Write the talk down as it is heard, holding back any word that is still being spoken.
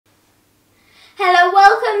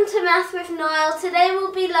Welcome to Math with Nile. Today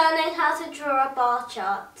we'll be learning how to draw a bar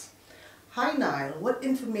chart. Hi Nile, what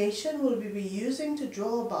information will we be using to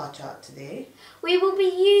draw a bar chart today? We will be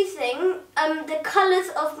using the colours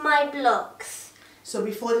of my blocks. So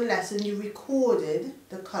before the lesson you recorded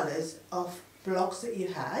the colours of blocks that you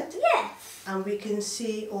had? Yes. And we can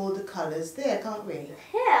see all the colours there, can't we?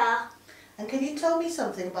 Yeah. And can you tell me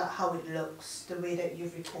something about how it looks, the way that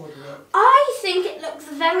you've recorded it? I think it looks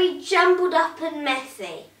very jumbled up and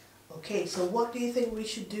messy. Okay, so what do you think we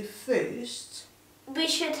should do first? We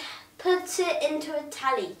should put it into a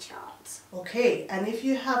tally chart. Okay, and if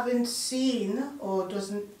you haven't seen or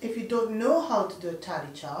if you don't know how to do a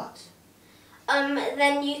tally chart,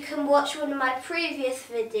 then you can watch one of my previous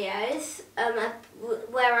videos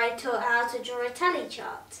where I taught how to draw a tally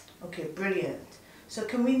chart. Okay, brilliant. So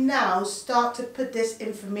can we now start to put this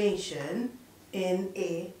information in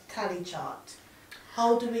a tally chart?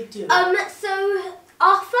 How do we do it? So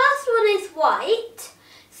our first one is white.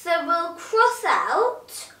 So we'll cross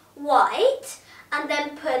out white and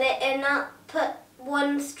then put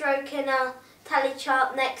one stroke in a tally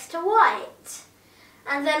chart next to white.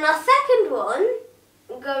 And then our second one,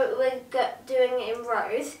 we're doing it in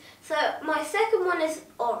rows. So my second one is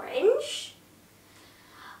orange.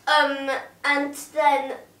 And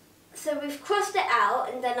then, so we've crossed it out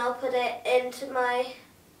and then I'll put it into my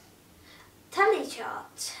tally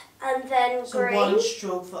chart. And then so green. One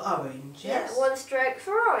stroke for orange, yes? Yeah, one stroke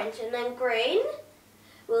for orange. And then green,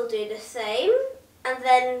 we'll do the same. And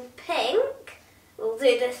then pink, we'll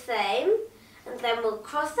do the same. And then we'll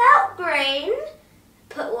cross out green,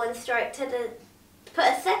 put a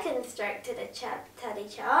second stroke to the tally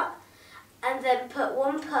chart. And then put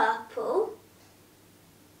one purple.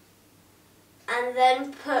 And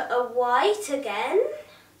then put a white again,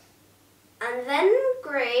 and then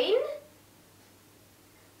green,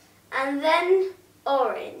 and then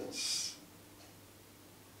orange.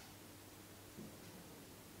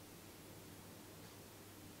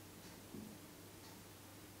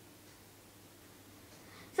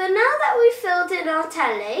 So now that we've filled in our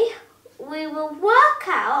tally, we will work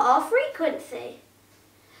out our frequency.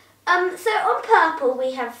 So on purple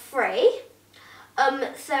we have 3.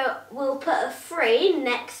 So we'll put a 3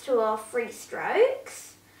 next to our 3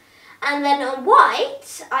 strokes. And then on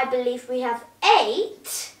white, I believe we have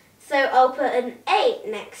 8. So I'll put an 8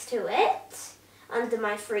 next to it, under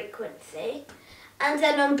my frequency. And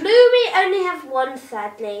then on blue, we only have 1,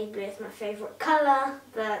 sadly. Blue is my favourite colour,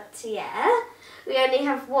 but yeah. We only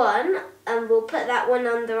have 1, and we'll put that one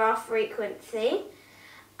under our frequency.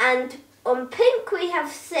 And on pink we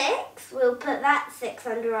have 6, we'll put that 6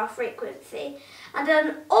 under our frequency. And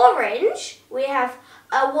on orange we have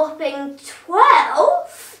a whopping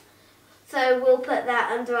 12, so we'll put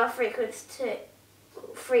that under our frequency.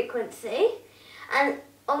 And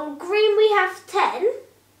on green we have 10,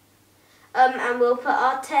 and we'll put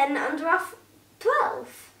our 10 under our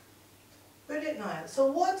 12. Brilliant, Niall. So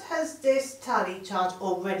what has this tally chart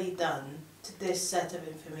already done to this set of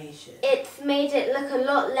information? It's made it look a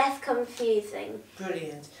lot less confusing.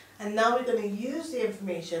 Brilliant. And now we're going to use the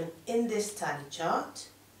information in this tally chart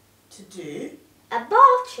to do a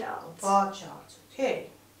bar chart. A bar chart. Okay.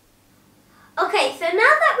 Okay, so now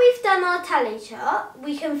that we've done our tally chart,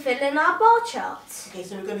 we can fill in our bar chart. Okay,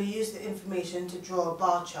 so we're going to use the information to draw a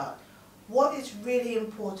bar chart. What is really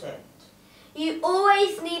important? You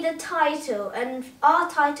always need a title, and our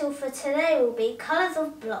title for today will be Colours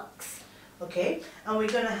of Blocks. Okay, and we're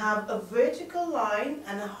going to have a vertical line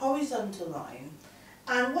and a horizontal line.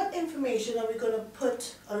 And what information are we going to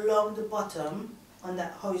put along the bottom on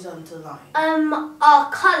that horizontal line?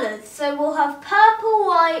 Our colours. So we'll have purple,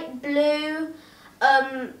 white, blue,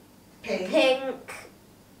 pink,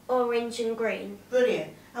 orange and green.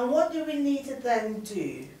 Brilliant. And what do we need to then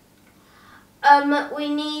do? We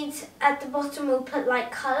need, at the bottom we'll put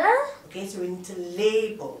like colour. Okay, so we need to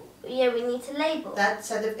label. Yeah, we need to label. That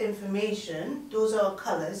set of information, those are our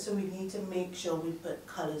colours, so we need to make sure we put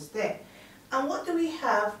colours there. And what do we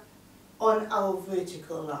have on our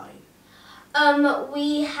vertical line?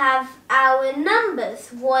 We have our numbers,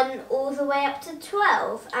 1 all the way up to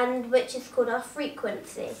 12, and which is called our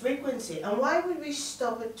frequency. Frequency. And why would we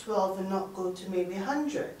stop at 12 and not go to maybe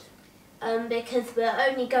 100? Because we're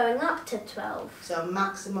only going up to 12. So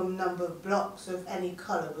maximum number of blocks of any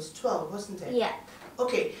colour was 12, wasn't it? Yeah.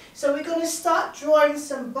 Okay, so we're going to start drawing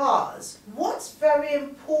some bars. What's very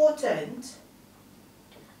important?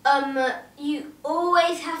 You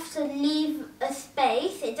always have to leave a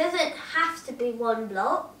space. It doesn't have to be 1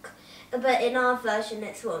 block, but in our version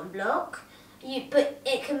it's 1 block.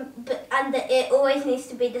 It always needs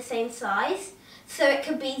to be the same size. So it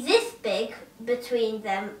could be this big between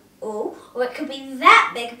them all, or it could be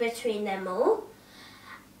that big between them all.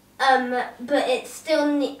 But it's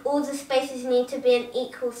still all the spaces need to be an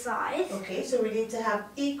equal size. Okay, so we need to have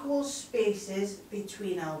equal spaces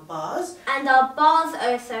between our bars. And our bars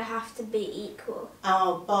also have to be equal.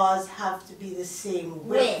 Our bars have to be the same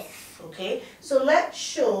width. Okay, so let's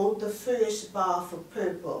show the first bar for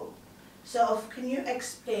purple. So can you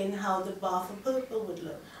explain how the bar for purple would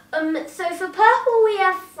look? So for purple we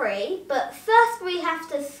have 3, but first we have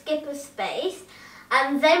to skip a space.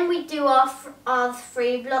 And then we do our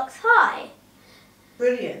 3 blocks high.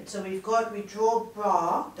 Brilliant. So we draw a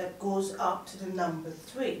bar that goes up to the number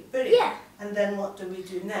 3. Brilliant. Yeah. And then what do we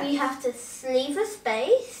do next? We have to leave a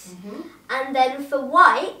space. And then for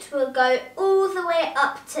white, we'll go all the way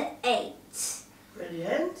up to 8.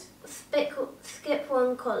 Brilliant. Skip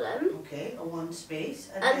 1 column. Okay, a 1 space.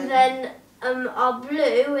 And then our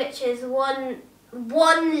blue, which is one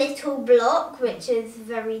little block, which is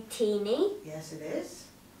very teeny. Yes, it is.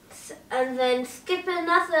 And then skip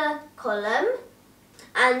another column.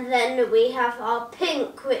 And then we have our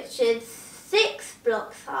pink, which is 6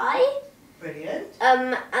 blocks high. Brilliant.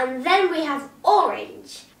 And then we have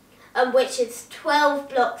orange, which is 12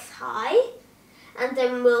 blocks high. And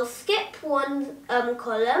then we'll skip 1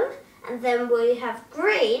 column. And then we have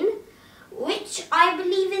green, which I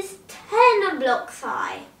believe is 10 blocks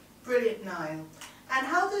high. Brilliant, Nile. And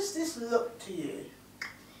how does this look to you?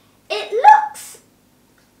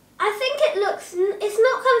 I think it's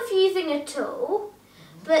not confusing at all,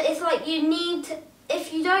 but it's like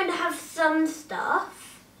if you don't have some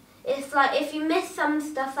stuff, it's like if you miss some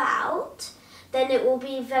stuff out, then it will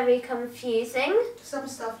be very confusing. Some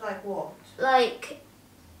stuff like what? Like,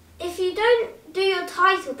 if you don't do your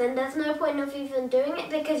title, then there's no point of even doing it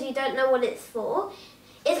because you don't know what it's for.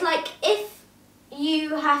 It's like if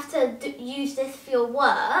you have to use this for your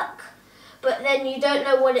work, but then you don't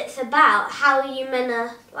know what it's about, how are you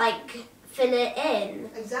gonna fill it in?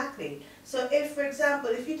 Exactly. So if, for example,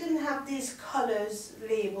 if you didn't have these colours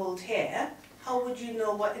labelled here, how would you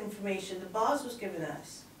know what information the bars was giving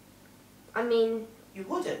us? I mean... You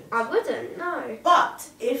wouldn't. I wouldn't, no. But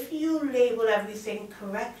if you label everything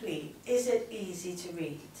correctly, is it easy to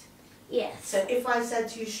read? Yes. So if I said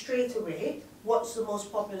to you straight away, what's the most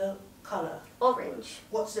popular colour? Orange.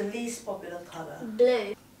 What's the least popular colour?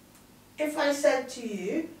 Blue. If I said to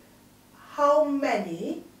you, how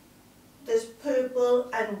many does purple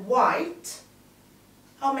and white,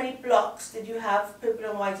 how many blocks did you have purple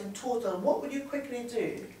and white in total? What would you quickly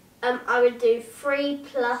do? I would do 3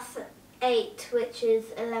 plus 8, which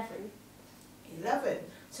is 11. 11.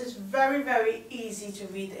 So it's very, very easy to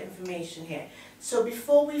read the information here. So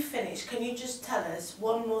before we finish, can you just tell us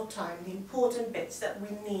one more time the important bits that we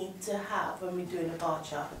need to have when we're doing a bar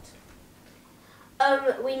chart?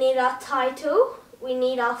 We need our title, we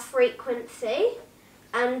need our frequency,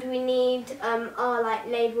 and we need our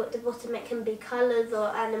label at the bottom. It can be colours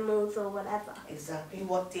or animals or whatever. Exactly,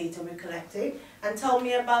 what data we're collecting. And tell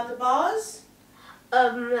me about the bars.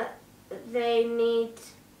 They need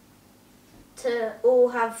to all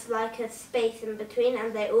have a space in between,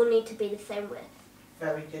 and they all need to be the same width.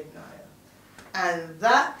 Very good, Nile. And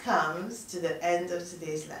that comes to the end of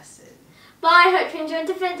today's lesson. Bye, hope you enjoyed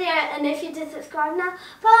the video, and if you did, subscribe now.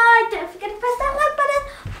 Bye, don't forget to press that like button.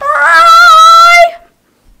 Bye!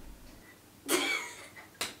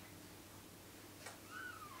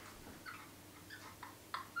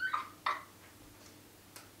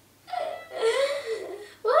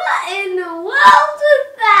 What in the world was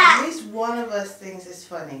that? At least one of us thinks it's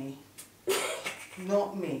funny.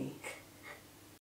 Not me.